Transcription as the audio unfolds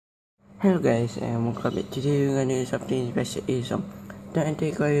Hello guys, and welcome back. Today we're gonna do something special. Is the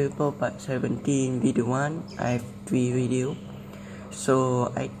Anti-Quadruple Part 17 Video 1. I have 3 videos.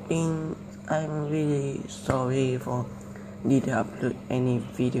 So I think I'm really sorry for didn't upload any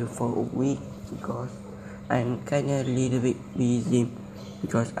video for a week because I'm kinda a little bit busy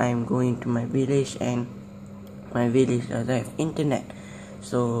because I'm going to my village and my village doesn't have internet,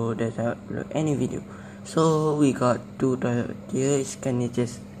 so doesn't upload any video. So we got 2 toilet here. It's kinda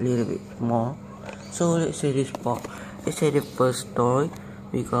just a little bit more. So let's say this box. Let's say the first toy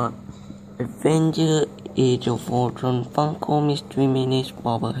we got Avenger Age of Ultron Funko Mystery Minis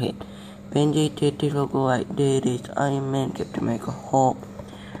Bobblehead. Avenger 30 logo right there. There's Iron Man, Captain America, Hulk.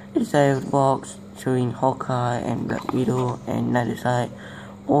 This side of the box showing Hawkeye and Black Widow, and another side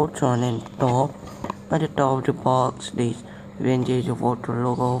Ultron and Thor. By the top of the box there's Avenger Age of Ultron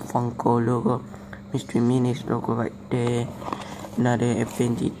logo, Funko logo, Mystery Minis logo right there, another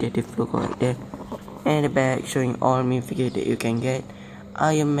Avenger Detective logo right there, and the back showing all main figures that you can get: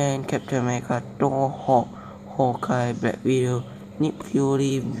 Iron Man, Captain America, Thor, Hulk, Hawkeye, Black Widow, Nick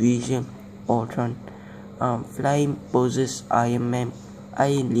Fury, Vision, Ultron, Flying Poses, Iron Man,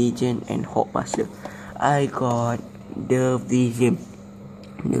 Iron Legion, and Hulkbuster. I got the Vision,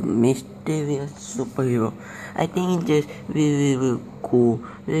 the mysterious superhero. I think it's just very cool,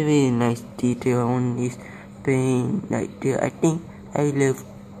 very nice detail on this paint right there. I think I love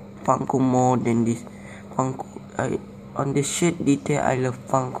Funko more than this Funko. On the shirt detail, I love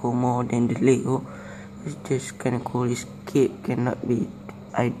Funko more than the Lego. It's just kinda cool. This cape cannot be.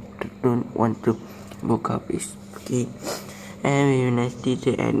 I don't want to look up this cape. And very nice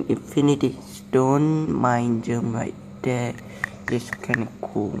detail and Infinity Stone mind gem right there. It's kinda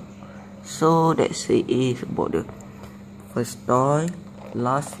cool. So that's it is about the first toy.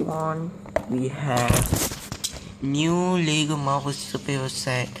 Last one, we have new Lego Marvel superhero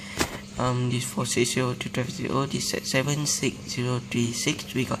set. This 460-250, this set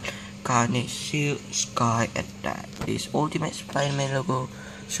 76036. We got Carnage, Shield, Sky Attack. This Ultimate Spider-Man logo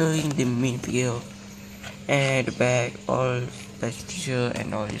showing the main figure, and the back all special feature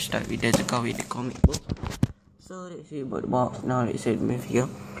and all this stuff. It doesn't come with the comic book. So let's see about the box. Now let's see the main figure.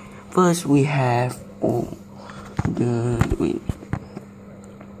 First we have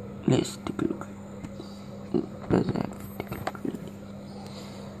let's take a look.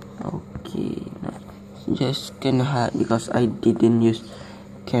 Okay, now just kinda hard because I didn't use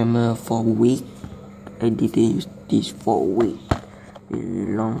camera for a week. I didn't use this for a week.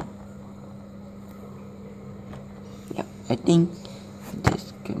 Very long. Yeah, I think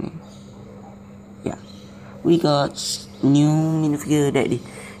this can. Yeah, we got new minifigure that is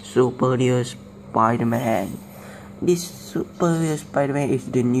Superior Spider-Man. This Superior Spider-Man is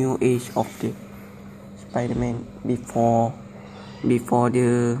the new age of the Spider-Man before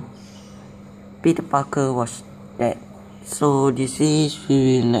the Peter Parker was dead. So this is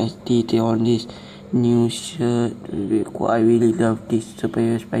really nice detail on this new shirt. I really love this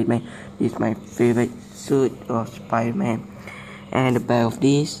Superior Spider-Man. This is my favorite suit of Spider-Man. And the back of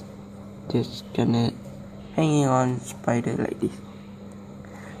this just gonna hanging on spider like this.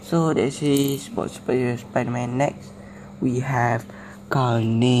 So this is about Superior Spider-Man. Next we have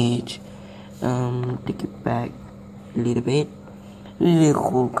Carnage. Take it back a little bit. Really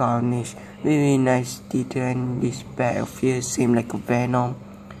cool Carnage. Very nice detail, and this back of here seems like a Venom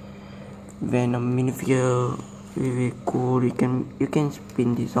minifigure. Very cool. You can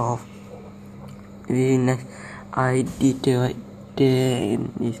spin this off. Very nice eye detail right there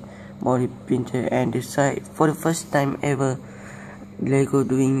in this body printer, and the side for the first time ever Lego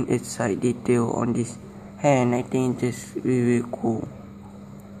doing a side detail on this hand. I think it's really cool.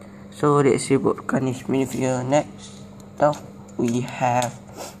 So let's see about Carnage minifigure. Next up we have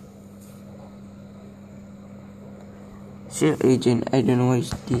Shield Agent. I don't know what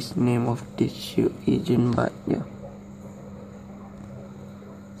is this name of this Shield Agent, but yeah.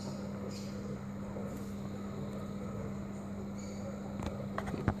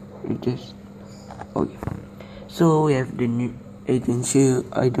 Okay. So we have the new Agent Shield.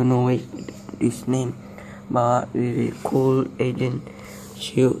 I don't know what this name, but really cool Agent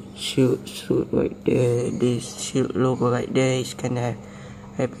Shield suit right there. This Shield logo right there is kinda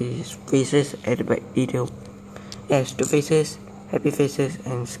happy faces at the back detail. Yes, the faces, happy faces,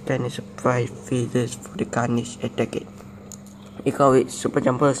 and kinda surprise faces for the Carnage attack it. It come with super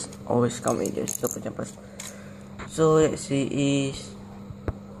jumpers. Always come with the super jumpers. So let's see is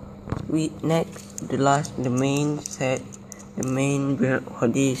the main set. The main build for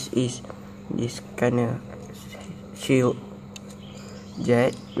this is this kinda shield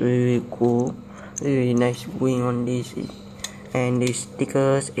jet. Really cool, really nice wing on this. and the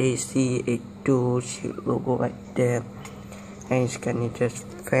stickers AC82 shield logo right there. And it's gonna just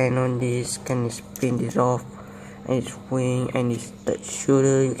fan on this, can spin this off, and its wing and its third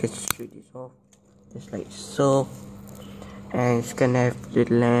shoulder, you can shoot this off just like so. And it's gonna have the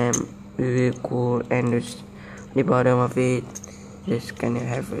lamp, really cool, and the bottom of it just gonna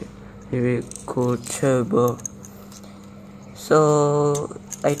have a really cool turbo. So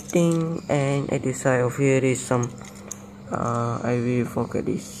I think, and at the side of here is some I really forgot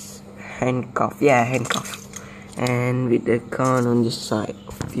this handcuff, and with the gun on this side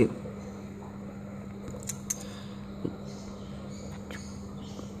of you.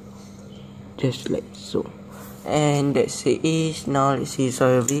 Just like so. And that's it. Now let's see.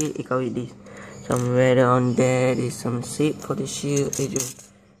 So we got this some weather on there. There's some seat for the shield agent.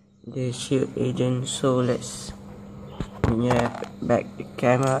 The shield agent. So let's back the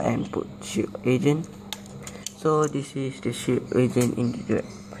camera and put shield agent. So this is the shield agent in the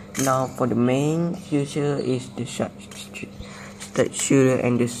now for the main feature is the third shoulder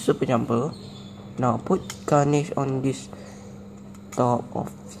and the super jumper. Now put garnish on this top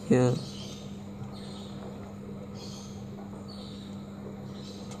of here.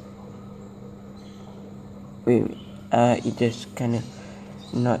 Wait, it just kinda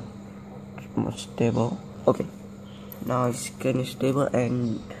not much stable. Okay, now it's kinda stable,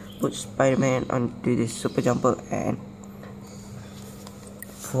 and put Spider-Man onto the super jumper and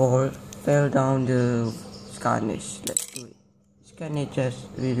fell down the garnish. Let's do it. It's kinda just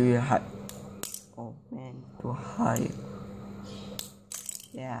really hard. Oh man, too high.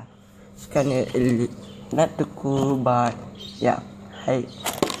 Yeah, it's kinda not too cool, but yeah, I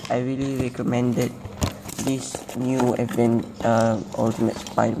really recommended this new event, Ultimate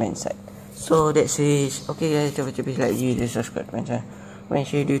Spider-Man set. So that's it. Okay guys, please like video, subscribe my channel. Make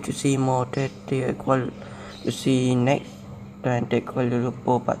sure you to see more to see next Kuala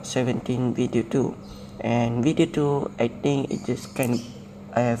Lumpur part 17 video 2. And video 2, I think it just I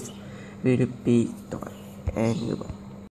have really big toy and